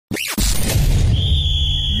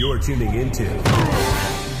You're tuning into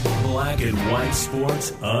Black and White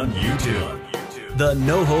Sports on YouTube. The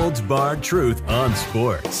no-holds-barred truth on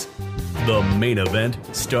sports. The main event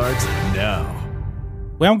starts now.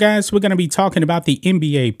 Well, guys, we're going to be talking about the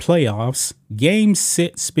NBA playoffs. Game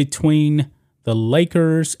 6 between the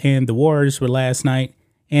Lakers and the Warriors were last night,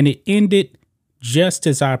 and it ended just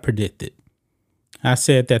as I predicted. I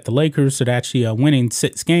said that the Lakers are actually winning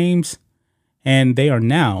 6 games, and they are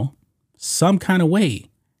now, some kind of way,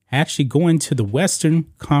 actually going to the Western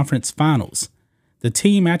Conference Finals. The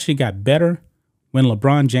team actually got better when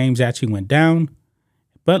LeBron James actually went down.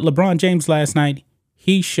 But LeBron James last night,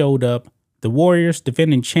 he showed up. The Warriors,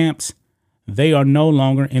 defending champs, they are no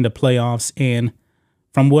longer in the playoffs. And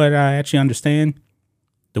from what I actually understand,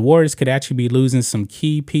 the Warriors could actually be losing some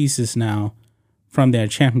key pieces now from their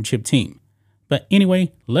championship team. But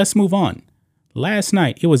anyway, let's move on. Last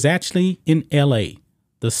night, it was actually in LA.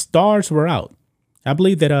 The stars were out. I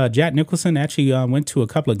believe that Jack Nicholson actually went to a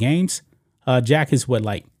couple of games. Jack is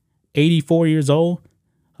 84 years old.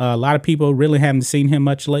 A lot of people really haven't seen him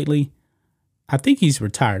much lately. I think he's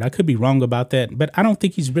retired. I could be wrong about that, but I don't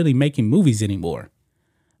think he's really making movies anymore.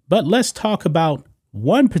 But let's talk about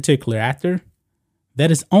one particular actor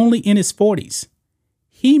that is only in his 40s.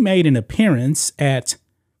 He made an appearance at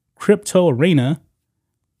Crypto Arena,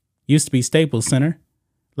 used to be Staples Center,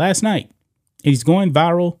 last night. He's going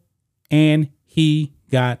viral, and he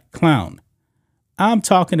got clowned. I'm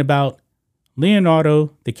talking about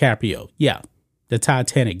Leonardo DiCaprio. Yeah, the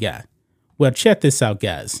Titanic guy. Well, check this out,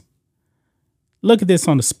 guys. Look at this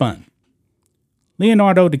on the spun.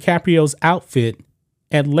 Leonardo DiCaprio's outfit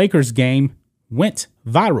at Lakers game went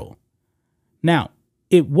viral. Now,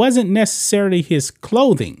 it wasn't necessarily his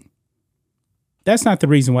clothing. That's not the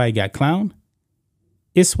reason why he got clowned.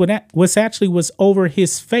 It's what actually was over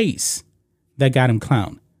his face that got him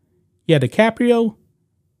clowned. Yeah, DiCaprio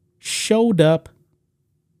showed up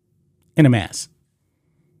in a mask.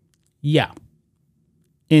 Yeah.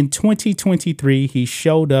 In 2023, he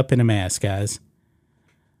showed up in a mask, guys.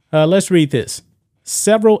 Let's read this.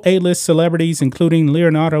 Several A-list celebrities, including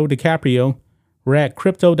Leonardo DiCaprio, were at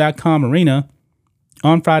Crypto.com Arena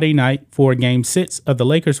on Friday night for Game 6 of the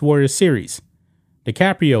Lakers-Warriors series.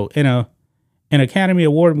 DiCaprio, an Academy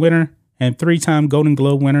Award winner and 3-time Golden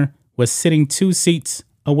Globe winner, was sitting 2 seats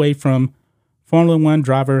away from Formula One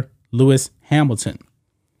driver Lewis Hamilton.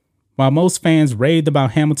 While most fans raved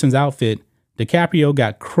about Hamilton's outfit, DiCaprio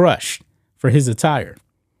got crushed for his attire.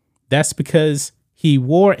 That's because he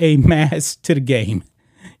wore a mask to the game.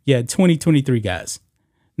 Yeah, 2023, guys.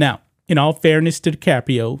 Now, in all fairness to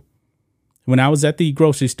DiCaprio, when I was at the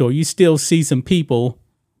grocery store, you still see some people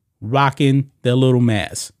rocking their little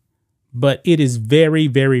masks. But it is very,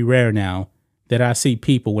 very rare now that I see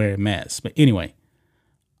people wearing masks. But anyway,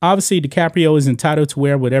 obviously DiCaprio is entitled to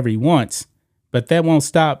wear whatever he wants, but that won't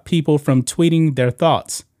stop people from tweeting their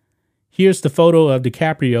thoughts. Here's the photo of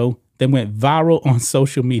DiCaprio that went viral on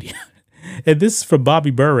social media. And this is from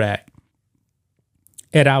Bobby Burack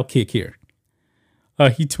at Outkick here.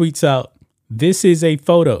 He tweets out, "This is a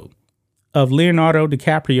photo of Leonardo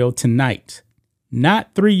DiCaprio tonight,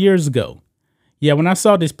 not 3 years ago." Yeah, when I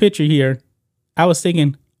saw this picture here, I was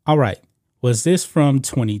thinking, all right, was this from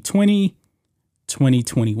 2020,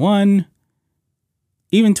 2021,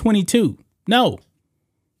 even 22? No,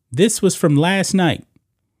 this was from last night,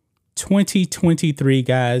 2023,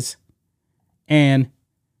 guys, and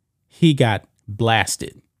he got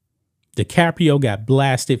blasted. DiCaprio got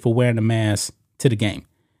blasted for wearing a mask to the game.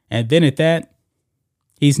 And then at that,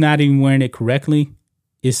 he's not even wearing it correctly.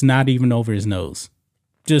 It's not even over his nose.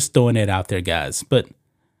 Just throwing it out there, guys. But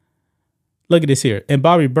look at this here. And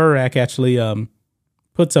Bobby Burack actually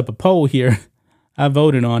puts up a poll here. I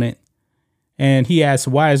voted on it. And he asked,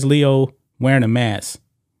 why is Leo wearing a mask?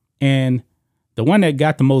 And the one that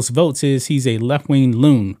got the most votes is he's a left-wing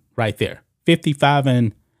loon right there.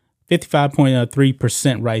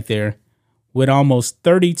 55.3% right there with almost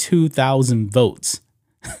 32,000 votes.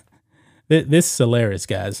 This is hilarious,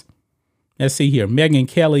 guys. Let's see here. Megyn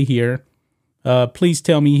Kelly here. Please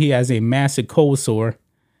tell me he has a massive cold sore.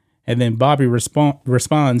 And then Bobby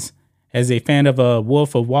responds, as a fan of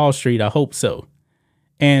Wolf of Wall Street, I hope so.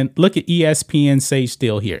 And look at ESPN Sage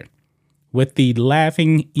Still here with the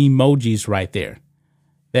laughing emojis right there.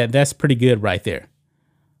 That's pretty good right there.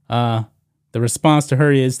 The response to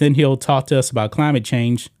her is, then he'll talk to us about climate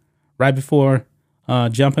change right before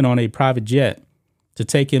jumping on a private jet to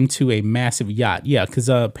take him to a massive yacht. Yeah, because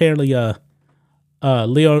apparently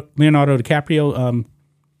Leonardo DiCaprio,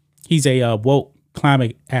 he's a woke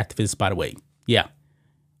climate activist, by the way. Yeah.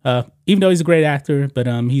 Even though he's a great actor, but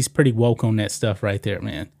he's pretty woke on that stuff right there,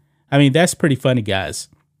 man. I mean, that's pretty funny, guys.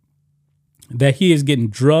 that he is getting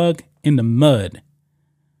drugged in the mud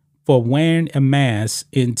for wearing a mask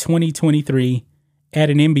in 2023 at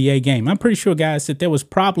an NBA game. I'm pretty sure, guys, that there was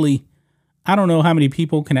probably, I don't know how many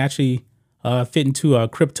people can actually fit into a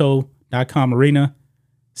crypto.com arena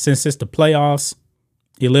since it's the playoffs,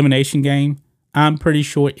 elimination game. I'm pretty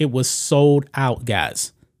sure it was sold out,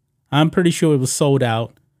 guys. I'm pretty sure it was sold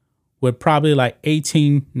out with probably like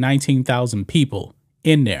 19,000 people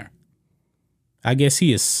in there. I guess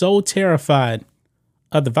he is so terrified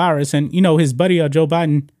of the virus. And, you know, his buddy Joe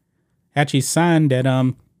Biden actually signed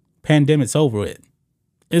that pandemic's over with.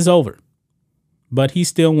 It's over. But he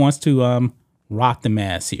still wants to rock the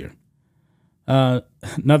mask here.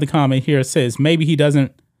 Another comment here says maybe he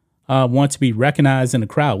doesn't want to be recognized in the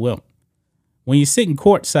crowd. Well, when you're sitting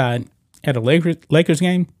courtside at a Lakers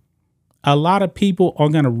game, a lot of people are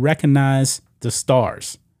going to recognize the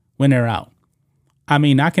stars when they're out. I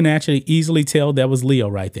mean, I can actually easily tell that was Leo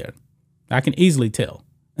right there. I can easily tell.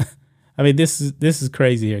 I mean, this is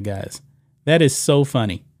crazy here, guys. That is so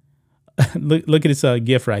funny. Look at this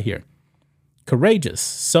GIF right here. Courageous.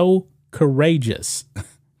 So courageous.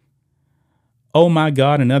 Oh, my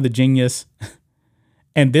God. Another genius.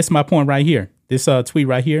 And this is my point right here. This tweet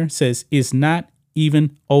right here says, it's not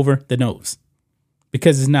even over the nose.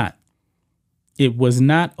 Because it's not. It was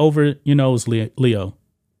not over your nose, Leo.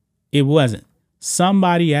 It wasn't.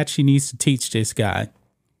 Somebody actually needs to teach this guy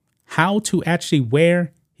how to actually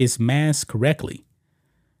wear his mask correctly.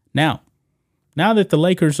 Now that the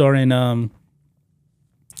Lakers are in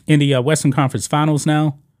the Western Conference Finals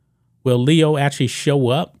now, will Leo actually show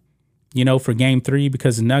up, for Game 3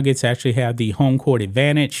 because the Nuggets actually have the home court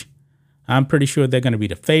advantage? I'm pretty sure they're going to be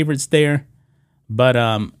the favorites there. But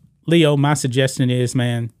Leo, my suggestion is,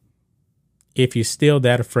 man, if you're still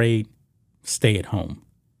that afraid, stay at home.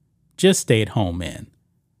 Just stay at home, man.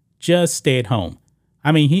 Just stay at home.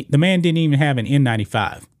 I mean, the man didn't even have an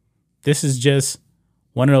N95. This is just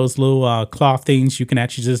one of those little cloth things you can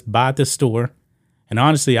actually just buy at the store. And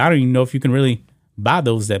honestly, I don't even know if you can really buy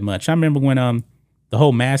those that much. I remember when the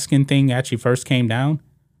whole masking thing actually first came down,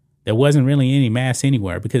 there wasn't really any masks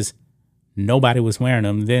anywhere because nobody was wearing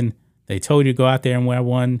them. Then they told you to go out there and wear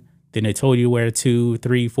one. Then they told you to wear 2,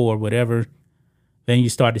 3, 4, whatever. Then you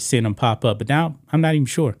started seeing them pop up. But now I'm not even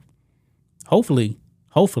sure. Hopefully,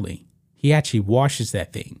 he actually washes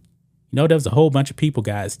that thing. There was a whole bunch of people,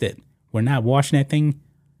 guys, that were not washing that thing.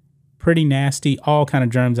 Pretty nasty, all kind of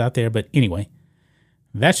germs out there. But anyway,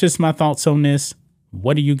 that's just my thoughts on this.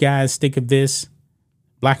 What do you guys think of this?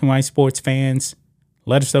 Black and white sports fans,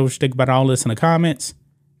 let us know what you think about all this in the comments.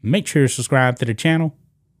 Make sure you subscribe to the channel.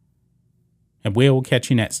 And we'll catch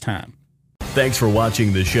you next time. Thanks for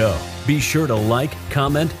watching the show. Be sure to like,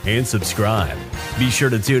 comment, and subscribe. Be sure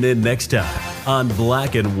to tune in next time on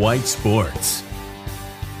Black and White Sports.